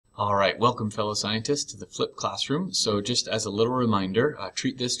All right, welcome fellow scientists to the flipped classroom. So just as a little reminder,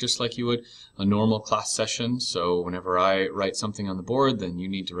 treat this just like you would a normal class session. So whenever I write something on the board, then you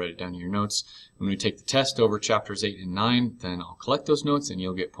need to write it down in your notes. When we take the test over chapters 8 and 9, then I'll collect those notes and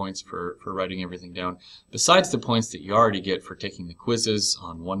you'll get points for writing everything down, besides the points that you already get for taking the quizzes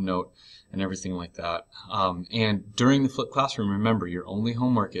on OneNote and everything like that. And during the flipped classroom, remember, your only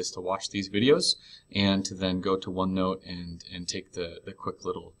homework is to watch these videos and to then go to OneNote and take the quick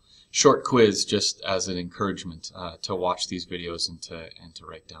little short quiz just as an encouragement to watch these videos and to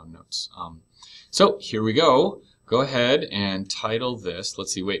write down notes. So here we go. Go ahead and title this.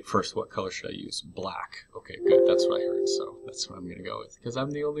 Let's see, wait, first, what color should I use? Black. Okay, good. That's what I heard. So that's what I'm going to go with because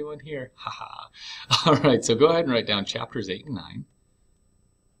I'm the only one here. Haha. All right, so go ahead and write down chapters 8 and 9.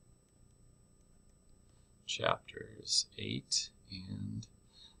 Chapters 8 and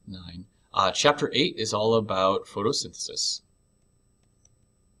 9. Chapter 8 is all about photosynthesis.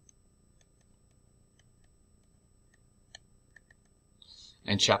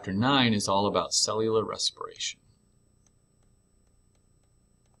 And chapter 9 is all about cellular respiration.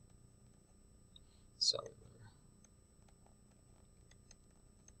 Cellular.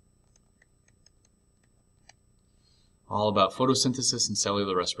 All about photosynthesis and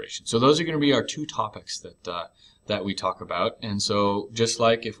cellular respiration. So those are going to be our two topics that we talk about. And so just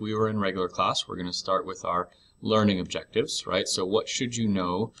like if we were in regular class, we're going to start with our learning objectives, right? So what should you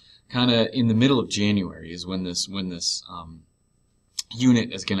know kind of in the middle of January is when this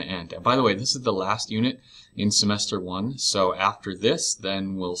unit is going to end. And by the way, this is the last unit in semester 1. So after this,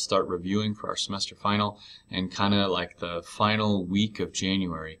 then we'll start reviewing for our semester final, and kind of like the final week of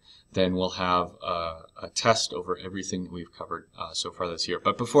January, then we'll have a test over everything that we've covered so far this year.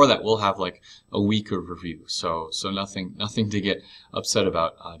 But before that, we'll have like a week of review. So nothing to get upset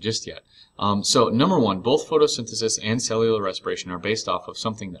about just yet. So number one, both photosynthesis and cellular respiration are based off of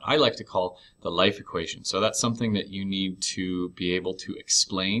something that I like to call the life equation. So that's something that you need to be able to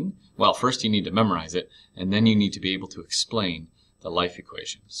explain. Well, first you need to memorize it, and then you need to be able to explain the life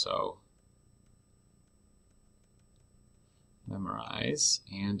equation. So memorize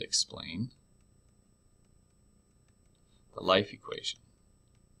and explain the life equation.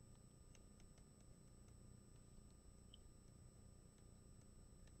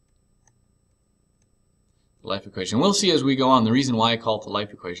 Life equation. We'll see as we go on. The reason why I call it the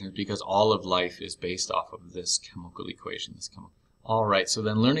life equation is because all of life is based off of this chemical equation. All right, so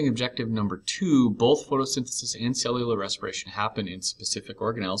then learning objective number 2, both photosynthesis and cellular respiration happen in specific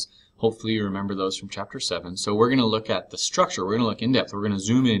organelles. Hopefully you remember those from chapter 7. So we're going to look at the structure. We're going to look in depth. We're going to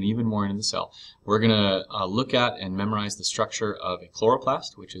zoom in even more into the cell. We're going to look at and memorize the structure of a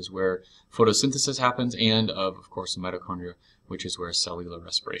chloroplast, which is where photosynthesis happens, and of course, the mitochondria, which is where cellular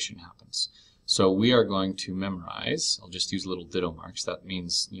respiration happens. So we are going to memorize, I'll just use little ditto marks, that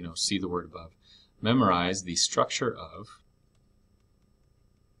means, you know, see the word above. Memorize the structure of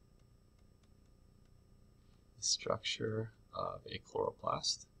a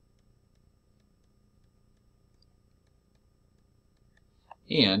chloroplast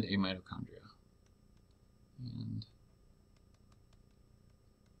and a mitochondria. And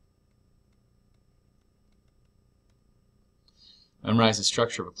memorize the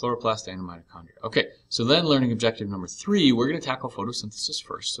structure of a chloroplast and a mitochondria. Okay, so then learning objective number 3, we're going to tackle photosynthesis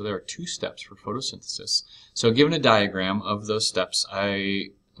first. So there are 2 steps for photosynthesis. So given a diagram of those steps,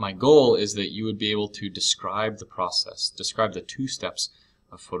 my goal is that you would be able to describe the process, describe the 2 steps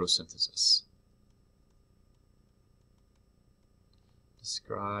of photosynthesis.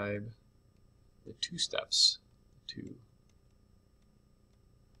 Describe the 2 steps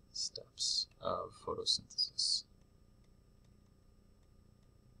of photosynthesis.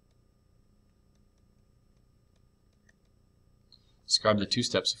 Describe the 2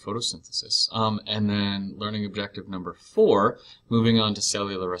 steps of photosynthesis. And then learning objective number 4, moving on to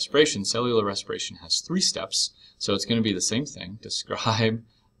cellular respiration. Cellular respiration has 3 steps, so it's going to be the same thing. Describe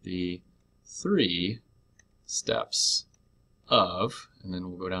the 3 steps of, and then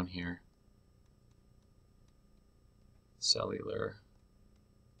we'll go down here, cellular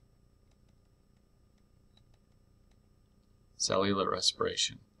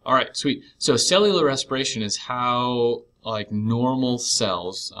respiration. All right, sweet. So cellular respiration is how, like, normal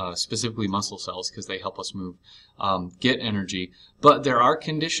cells, specifically muscle cells, because they help us move, get energy. But there are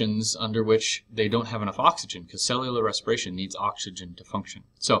conditions under which they don't have enough oxygen, because cellular respiration needs oxygen to function.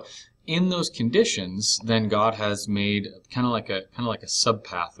 So in those conditions, then God has made kind of like a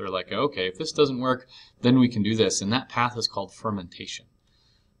subpath, or like, okay, if this doesn't work, then we can do this, and that path is called fermentation.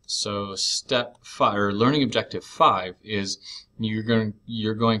 So step 5, or learning objective 5, is you're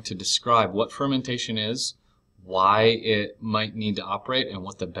going to describe what fermentation is, why it might need to operate, and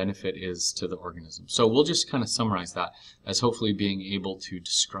what the benefit is to the organism. So we'll just kind of summarize that as hopefully being able to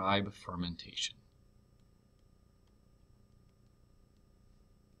describe fermentation.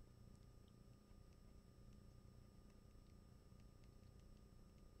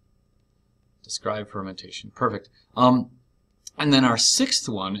 Describe fermentation. Perfect. And then our sixth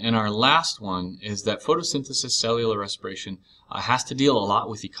one and our last one is that photosynthesis, cellular respiration has to deal a lot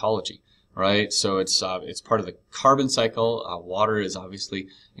with ecology, right? So it's part of the carbon cycle. Water is obviously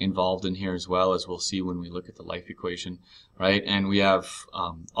involved in here as well, as we'll see when we look at the life equation, right? And we have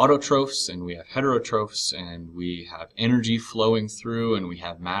autotrophs and we have heterotrophs, and we have energy flowing through, and we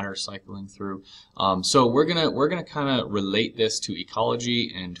have matter cycling through. So we're gonna kind of relate this to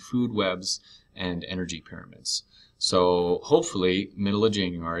ecology and food webs and energy pyramids. So hopefully, middle of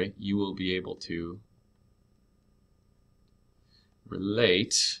January, you will be able to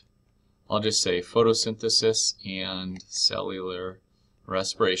relate, I'll just say photosynthesis and cellular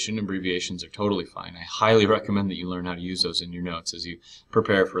respiration. Abbreviations are totally fine. I highly recommend that you learn how to use those in your notes as you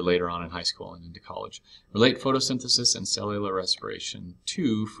prepare for later on in high school and into college. Relate photosynthesis and cellular respiration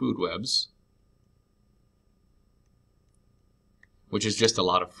to food webs, which is just a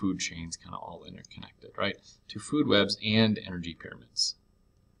lot of food chains kind of all interconnected, right? To food webs and energy pyramids.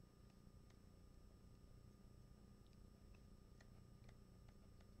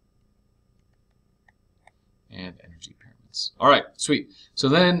 And energy pyramids. All right, sweet. So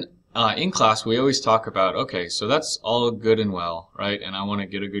then in class, we always talk about, okay, so that's all good and well, right? And I want to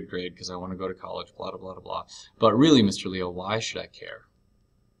get a good grade because I want to go to college, blah, blah, blah, blah. But really, Mr. Leo, why should I care?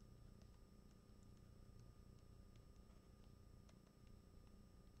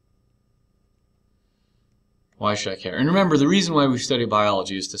 Why should I care? And remember, the reason why we study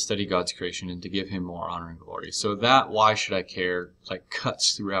biology is to study God's creation and to give Him more honor and glory. So that why should I care like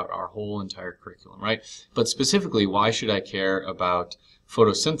cuts throughout our whole entire curriculum, right? But specifically, why should I care about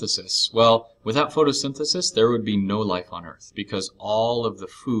photosynthesis? Well, without photosynthesis, there would be no life on Earth, because all of the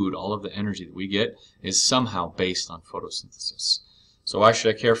food, all of the energy that we get is somehow based on photosynthesis. So why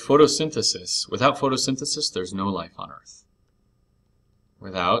should I care? Photosynthesis. Without photosynthesis, there's no life on Earth.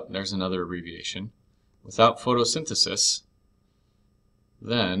 Without, there's another abbreviation. Without photosynthesis,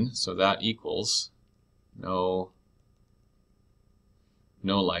 then, so that equals no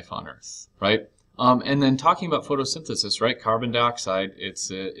life on Earth, right? And then talking about photosynthesis, right? Carbon dioxide, it's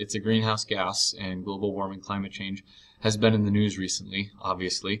a greenhouse gas, and global warming, climate change has been in the news recently,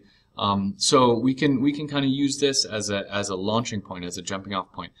 obviously. So we can kind of use this as a launching point, as a jumping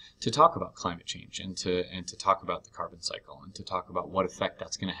off point to talk about climate change and to talk about the carbon cycle and to talk about what effect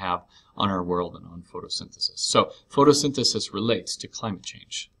that's going to have on our world and on photosynthesis. So photosynthesis relates to climate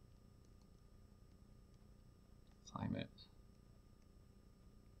change. Climate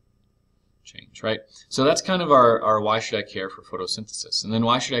change, right? So that's kind of our why should I care for photosynthesis. And then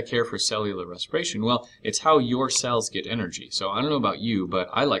why should I care for cellular respiration? Well, it's how your cells get energy. So I don't know about you, but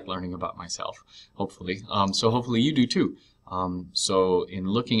I like learning about myself, hopefully. So hopefully you do too. So in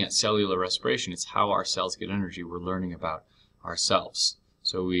looking at cellular respiration, it's how our cells get energy. We're learning about ourselves.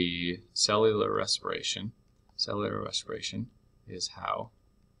 So cellular respiration is how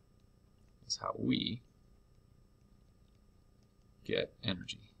we get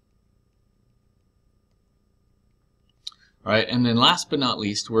energy. All right, and then last but not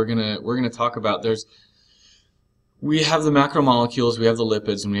least, we're gonna talk about we have the macromolecules, we have the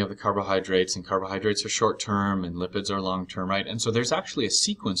lipids, and we have the carbohydrates, and carbohydrates are short term and lipids are long term, right? And so there's actually a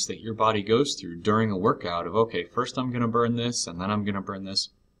sequence that your body goes through during a workout of, okay, first I'm gonna burn this, and then I'm gonna burn this.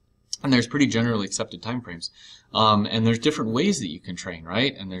 And there's pretty generally accepted time frames. And there's different ways that you can train,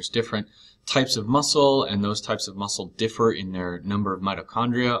 right? And there's different types of muscle, and those types of muscle differ in their number of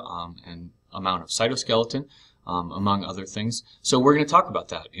mitochondria and amount of cytoskeleton. Among other things. So we're going to talk about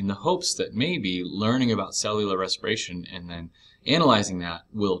that in the hopes that maybe learning about cellular respiration and then analyzing that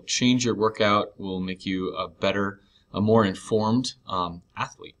will change your workout, will make you a more informed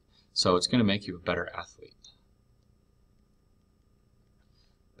athlete. So it's going to make you a better athlete.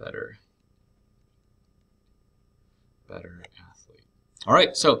 Better athlete. All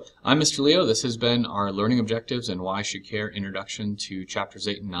right, so I'm Mr. Leo. This has been our Learning Objectives and Why I Should Care Introduction to Chapters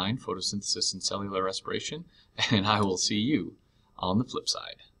 8 and 9, Photosynthesis and Cellular Respiration, and I will see you on the flip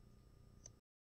side.